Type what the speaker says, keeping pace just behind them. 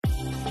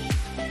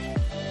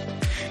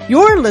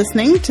You're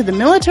listening to the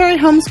Military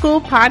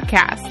Homeschool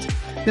Podcast.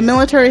 The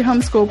Military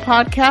Homeschool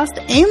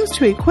Podcast aims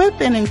to equip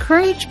and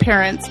encourage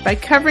parents by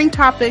covering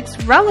topics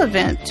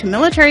relevant to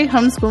military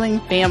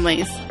homeschooling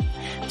families.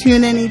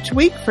 Tune in each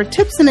week for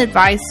tips and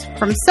advice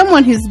from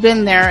someone who's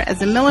been there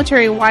as a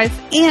military wife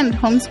and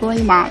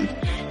homeschooling mom.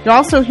 You'll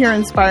also hear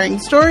inspiring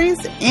stories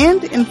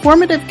and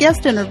informative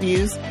guest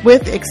interviews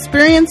with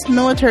experienced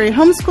military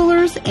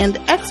homeschoolers and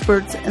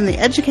experts in the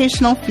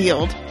educational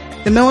field.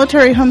 The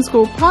Military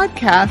Homeschool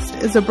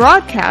Podcast is a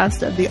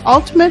broadcast of the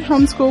Ultimate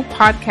Homeschool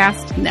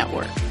Podcast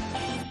Network.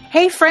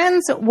 Hey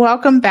friends,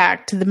 welcome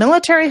back to the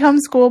Military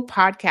Homeschool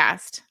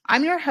Podcast.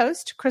 I'm your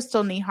host,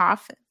 Crystal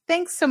Niehoff.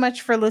 Thanks so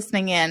much for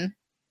listening in.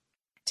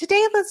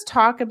 Today, let's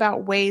talk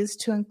about ways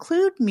to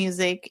include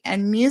music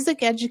and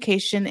music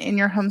education in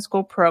your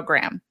homeschool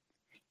program,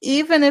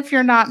 even if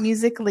you're not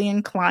musically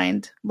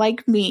inclined,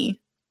 like me.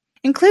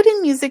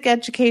 Including music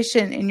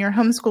education in your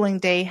homeschooling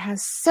day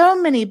has so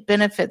many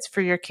benefits for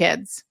your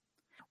kids.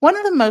 One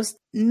of the most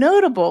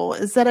notable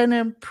is that it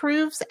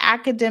improves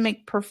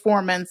academic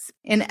performance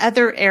in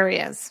other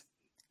areas.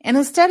 In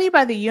a study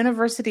by the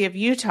University of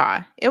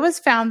Utah, it was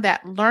found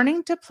that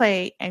learning to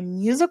play a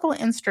musical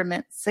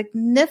instrument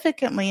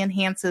significantly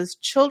enhances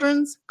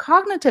children's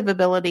cognitive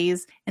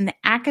abilities and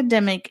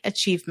academic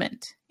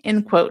achievement,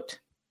 end quote.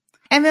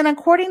 And then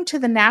according to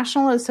the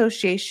National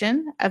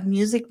Association of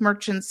Music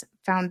Merchants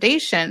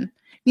Foundation,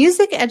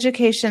 music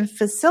education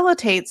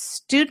facilitates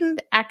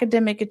student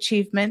academic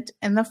achievement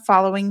in the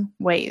following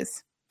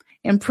ways: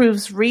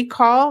 improves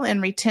recall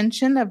and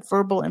retention of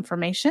verbal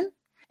information,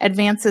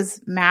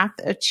 advances math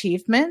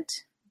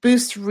achievement,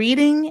 boosts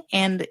reading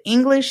and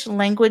English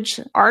language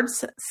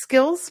arts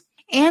skills,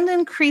 and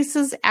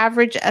increases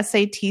average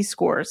SAT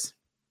scores.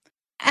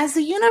 As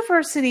the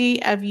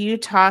University of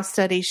Utah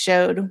study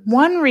showed,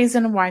 one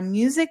reason why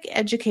music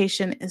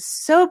education is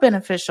so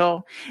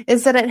beneficial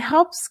is that it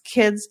helps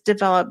kids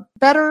develop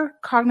better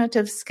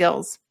cognitive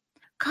skills.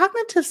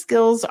 Cognitive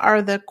skills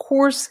are the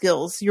core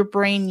skills your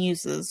brain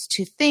uses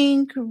to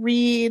think,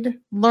 read,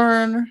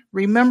 learn,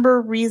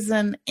 remember,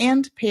 reason,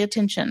 and pay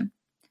attention.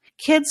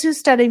 Kids who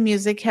study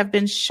music have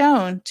been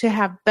shown to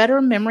have better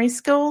memory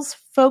skills,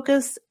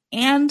 focus,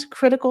 and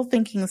critical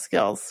thinking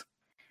skills.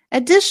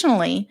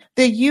 Additionally,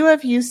 the U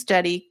of U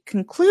study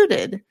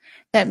concluded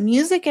that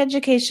music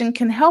education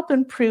can help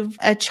improve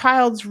a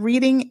child's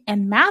reading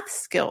and math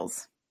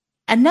skills.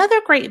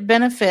 Another great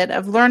benefit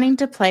of learning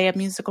to play a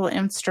musical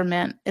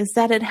instrument is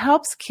that it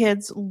helps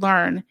kids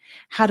learn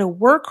how to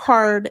work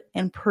hard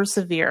and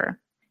persevere.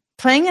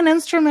 Playing an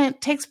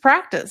instrument takes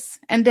practice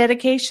and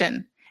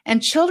dedication,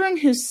 and children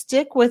who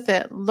stick with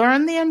it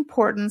learn the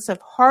importance of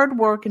hard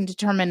work and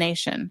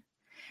determination.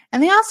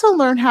 And they also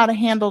learn how to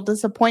handle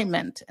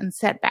disappointment and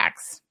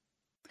setbacks.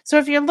 So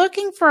if you're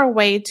looking for a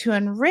way to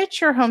enrich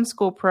your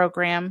homeschool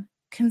program,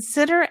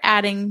 consider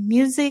adding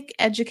music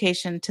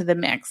education to the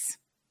mix.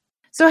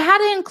 So how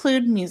to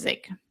include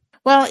music?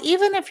 Well,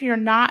 even if you're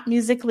not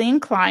musically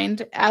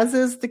inclined, as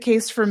is the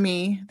case for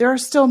me, there are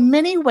still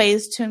many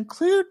ways to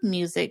include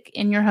music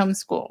in your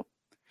homeschool.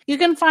 You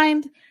can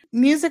find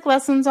music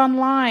lessons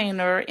online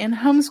or in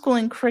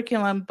homeschooling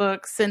curriculum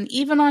books and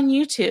even on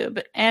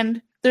YouTube.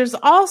 And there's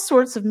all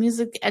sorts of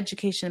music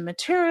education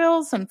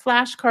materials and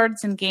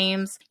flashcards and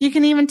games. You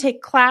can even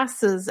take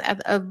classes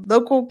at a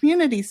local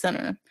community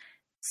center.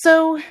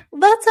 So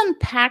let's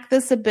unpack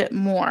this a bit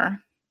more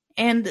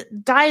and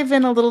dive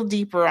in a little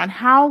deeper on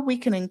how we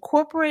can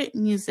incorporate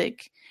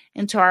music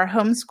into our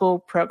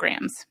homeschool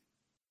programs.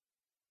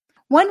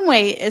 One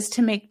way is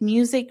to make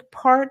music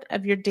part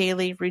of your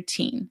daily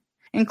routine.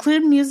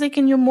 Include music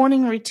in your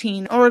morning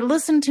routine or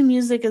listen to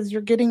music as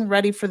you're getting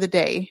ready for the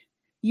day.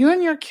 You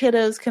and your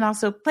kiddos can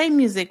also play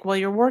music while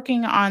you're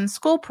working on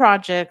school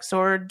projects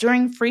or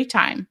during free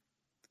time.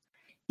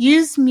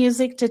 Use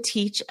music to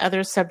teach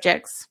other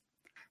subjects.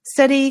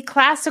 Study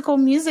classical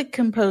music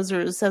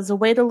composers as a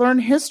way to learn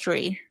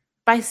history.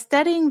 By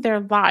studying their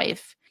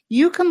life,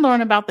 you can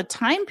learn about the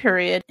time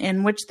period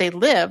in which they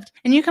lived,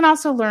 and you can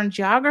also learn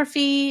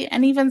geography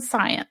and even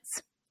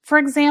science. For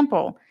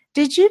example,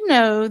 did you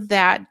know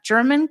that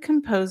German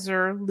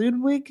composer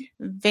Ludwig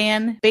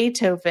van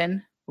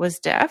Beethoven was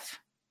deaf?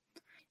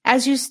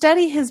 As you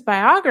study his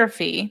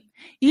biography,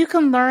 you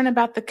can learn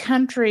about the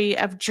country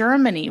of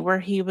Germany where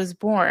he was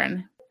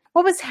born,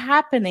 what was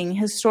happening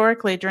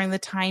historically during the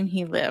time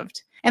he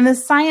lived, and the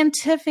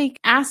scientific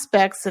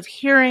aspects of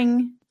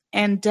hearing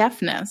and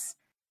deafness.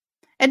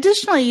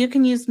 Additionally, you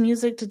can use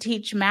music to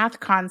teach math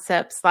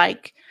concepts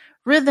like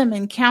rhythm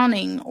and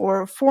counting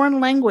or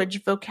foreign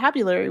language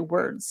vocabulary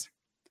words.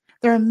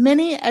 There are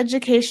many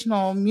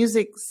educational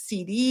music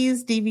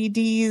CDs,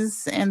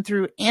 DVDs, and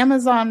through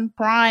Amazon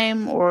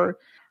Prime or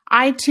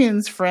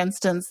iTunes, for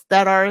instance,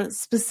 that are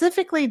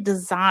specifically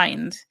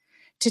designed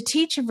to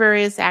teach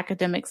various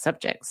academic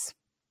subjects.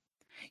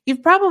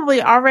 You've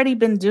probably already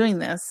been doing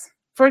this.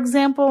 For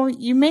example,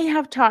 you may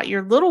have taught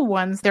your little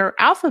ones their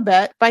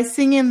alphabet by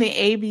singing the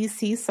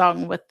ABC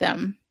song with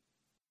them.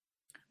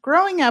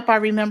 Growing up, I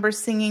remember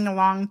singing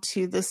along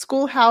to the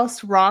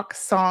Schoolhouse Rock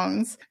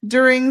songs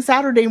during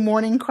Saturday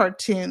morning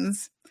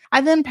cartoons.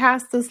 I then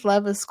passed this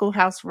love of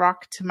Schoolhouse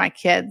Rock to my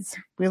kids.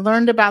 We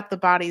learned about the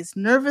body's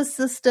nervous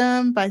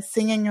system by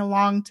singing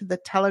along to the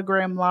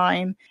telegram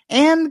line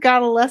and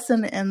got a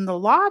lesson in the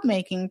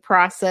law-making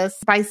process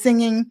by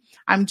singing,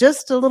 "I'm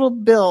Just a Little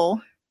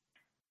Bill."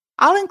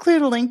 I'll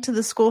include a link to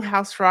the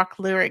Schoolhouse Rock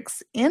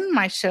lyrics in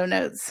my show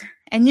notes,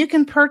 and you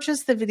can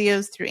purchase the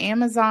videos through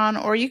Amazon,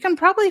 or you can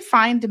probably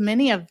find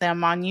many of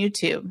them on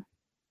YouTube.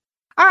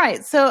 All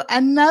right, so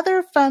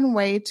another fun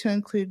way to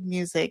include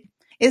music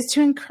is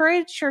to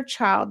encourage your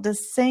child to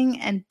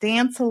sing and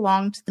dance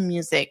along to the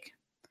music.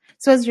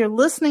 So as you're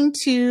listening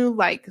to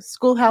like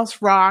Schoolhouse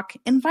Rock,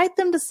 invite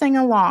them to sing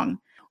along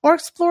or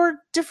explore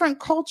different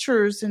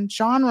cultures and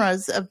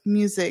genres of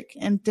music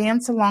and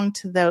dance along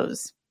to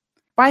those.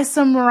 Buy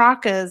some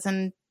maracas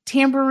and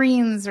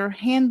tambourines or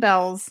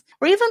handbells,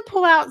 or even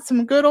pull out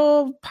some good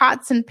old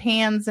pots and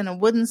pans and a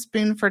wooden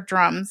spoon for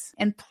drums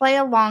and play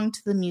along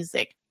to the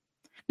music.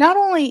 Not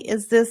only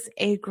is this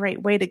a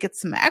great way to get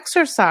some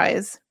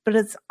exercise, but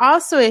it's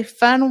also a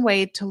fun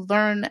way to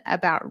learn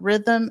about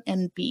rhythm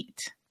and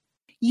beat.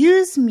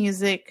 Use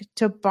music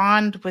to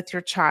bond with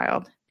your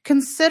child.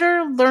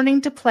 Consider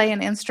learning to play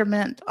an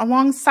instrument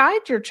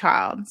alongside your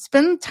child.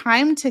 Spend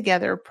time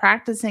together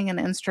practicing an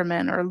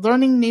instrument or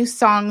learning new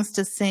songs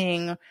to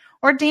sing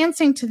or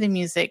dancing to the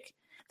music.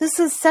 This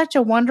is such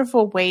a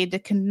wonderful way to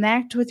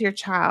connect with your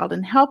child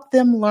and help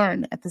them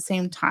learn at the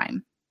same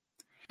time.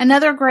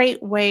 Another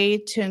great way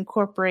to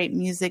incorporate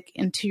music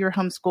into your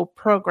homeschool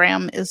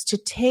program is to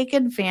take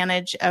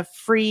advantage of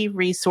free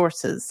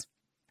resources.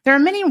 There are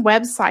many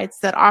websites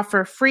that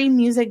offer free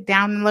music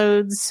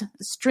downloads,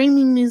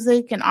 streaming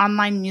music, and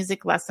online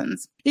music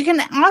lessons. You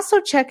can also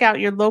check out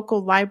your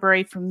local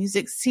library for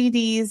music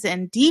CDs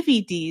and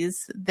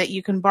DVDs that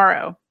you can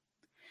borrow.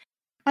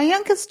 My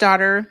youngest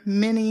daughter,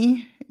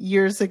 many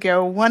years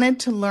ago,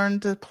 wanted to learn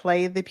to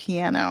play the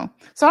piano.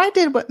 So I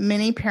did what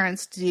many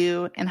parents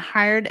do and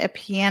hired a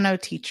piano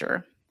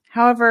teacher.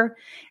 However,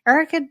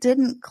 Erica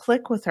didn't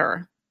click with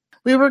her.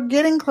 We were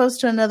getting close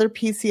to another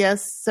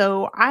PCS,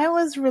 so I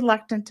was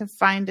reluctant to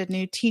find a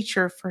new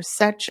teacher for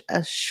such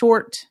a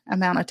short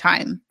amount of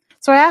time.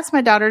 So I asked my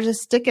daughter to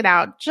stick it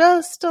out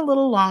just a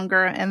little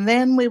longer, and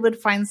then we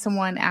would find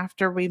someone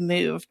after we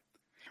moved.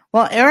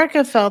 Well,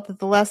 Erica felt that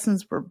the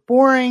lessons were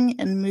boring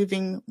and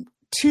moving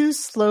too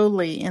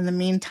slowly in the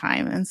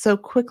meantime, and so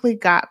quickly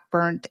got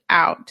burnt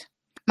out.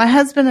 My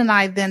husband and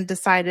I then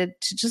decided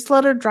to just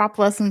let her drop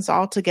lessons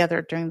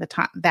altogether during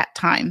that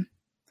time.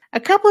 A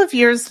couple of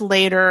years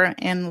later,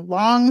 and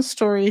long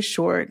story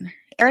short,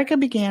 Erica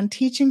began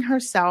teaching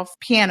herself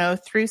piano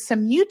through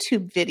some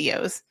YouTube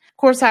videos. Of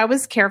course, I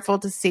was careful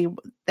to see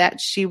that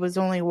she was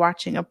only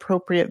watching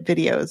appropriate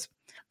videos.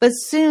 But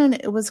soon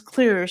it was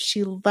clear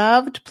she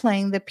loved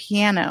playing the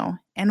piano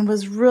and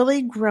was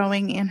really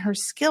growing in her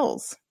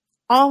skills,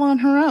 all on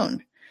her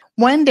own.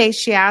 One day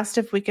she asked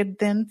if we could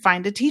then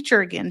find a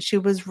teacher again. She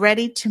was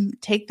ready to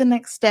take the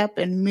next step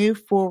and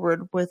move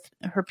forward with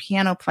her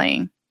piano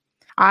playing.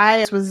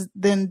 I was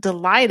then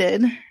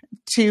delighted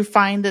to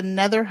find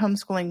another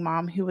homeschooling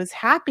mom who was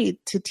happy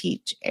to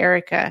teach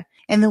Erica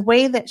in the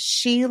way that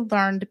she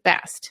learned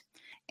best.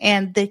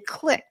 And they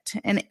clicked,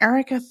 and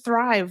Erica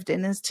thrived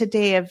and is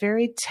today a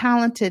very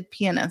talented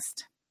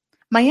pianist.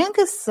 My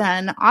youngest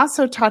son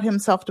also taught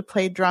himself to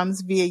play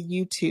drums via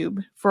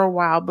YouTube for a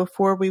while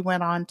before we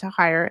went on to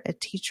hire a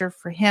teacher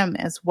for him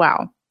as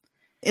well.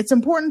 It's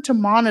important to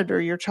monitor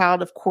your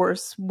child, of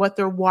course, what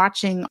they're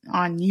watching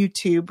on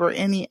YouTube or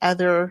any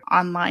other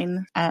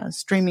online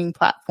streaming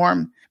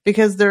platform,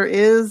 because there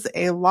is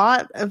a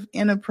lot of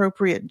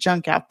inappropriate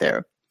junk out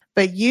there.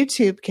 But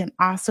YouTube can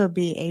also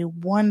be a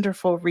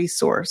wonderful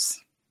resource.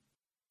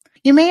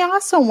 You may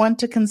also want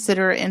to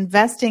consider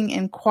investing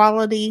in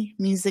quality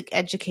music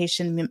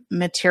education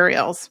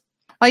materials.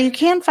 While you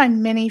can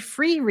find many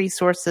free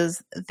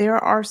resources, there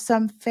are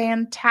some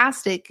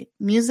fantastic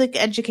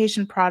music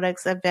education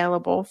products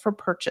available for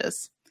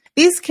purchase.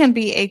 These can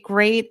be a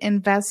great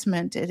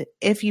investment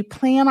if you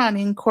plan on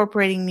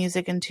incorporating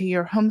music into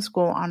your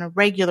homeschool on a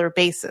regular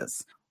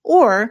basis.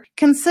 Or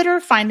consider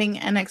finding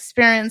an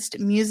experienced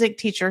music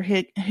teacher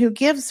who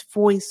gives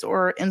voice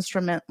or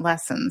instrument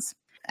lessons.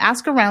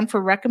 Ask around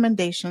for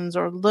recommendations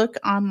or look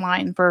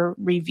online for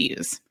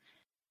reviews.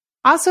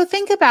 Also,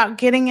 think about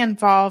getting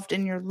involved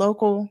in your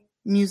local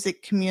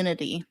music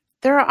community.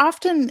 There are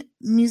often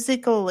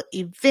musical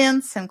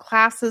events and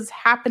classes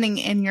happening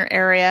in your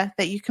area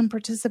that you can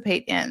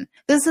participate in.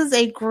 This is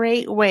a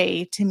great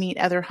way to meet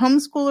other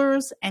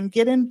homeschoolers and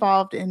get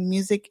involved in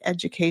music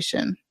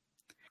education.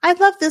 I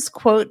love this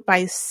quote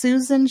by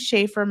Susan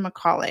Schaefer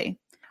Macaulay,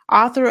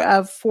 author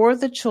of For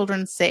the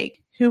Children's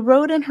Sake, who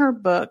wrote in her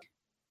book,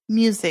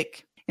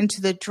 Music,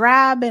 into the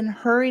drab and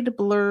hurried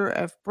blur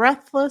of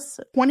breathless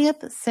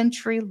 20th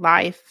century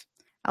life,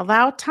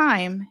 allow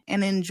time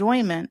and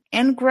enjoyment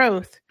and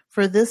growth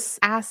for this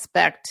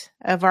aspect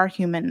of our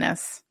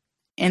humanness.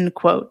 End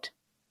quote.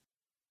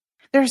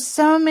 There are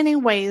so many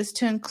ways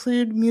to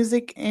include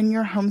music in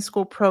your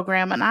homeschool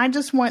program, and I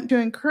just want to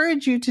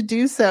encourage you to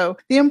do so.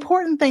 The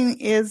important thing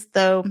is,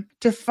 though,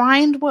 to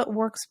find what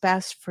works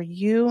best for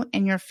you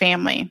and your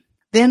family.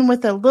 Then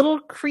with a little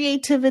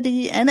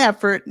creativity and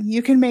effort,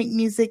 you can make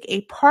music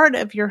a part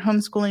of your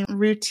homeschooling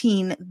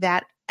routine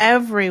that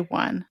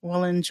everyone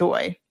will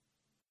enjoy.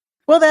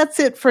 Well,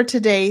 that's it for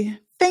today.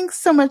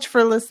 Thanks so much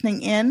for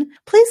listening in.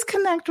 Please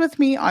connect with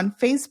me on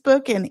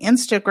Facebook and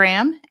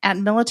Instagram at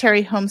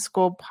Military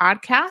Homeschool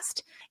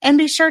Podcast. And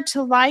be sure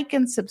to like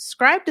and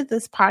subscribe to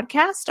this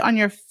podcast on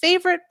your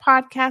favorite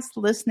podcast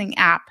listening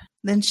app.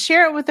 Then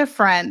share it with a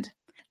friend.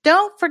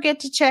 Don't forget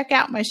to check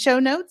out my show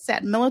notes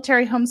at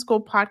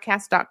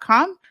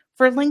militaryhomeschoolpodcast.com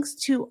for links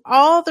to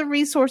all the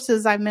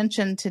resources I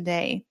mentioned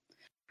today.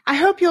 I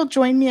hope you'll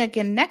join me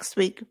again next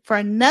week for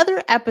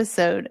another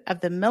episode of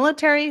the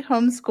Military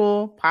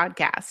Homeschool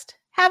Podcast.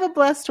 Have a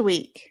blessed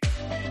week.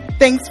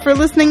 Thanks for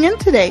listening in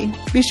today.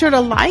 Be sure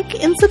to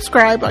like and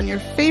subscribe on your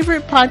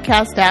favorite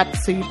podcast app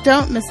so you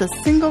don't miss a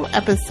single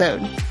episode.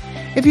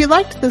 If you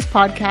liked this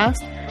podcast,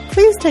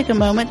 please take a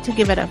moment to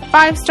give it a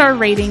 5-star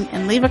rating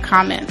and leave a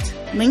comment.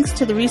 Links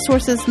to the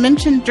resources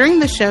mentioned during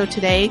the show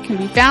today can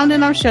be found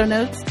in our show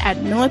notes at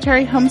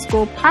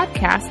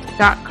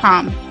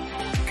militaryhomeschoolpodcast.com.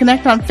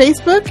 Connect on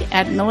Facebook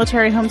at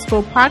Military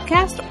Homeschool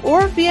Podcast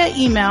or via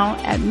email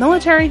at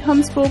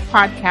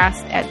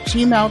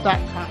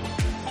militaryhomeschoolpodcast@gmail.com.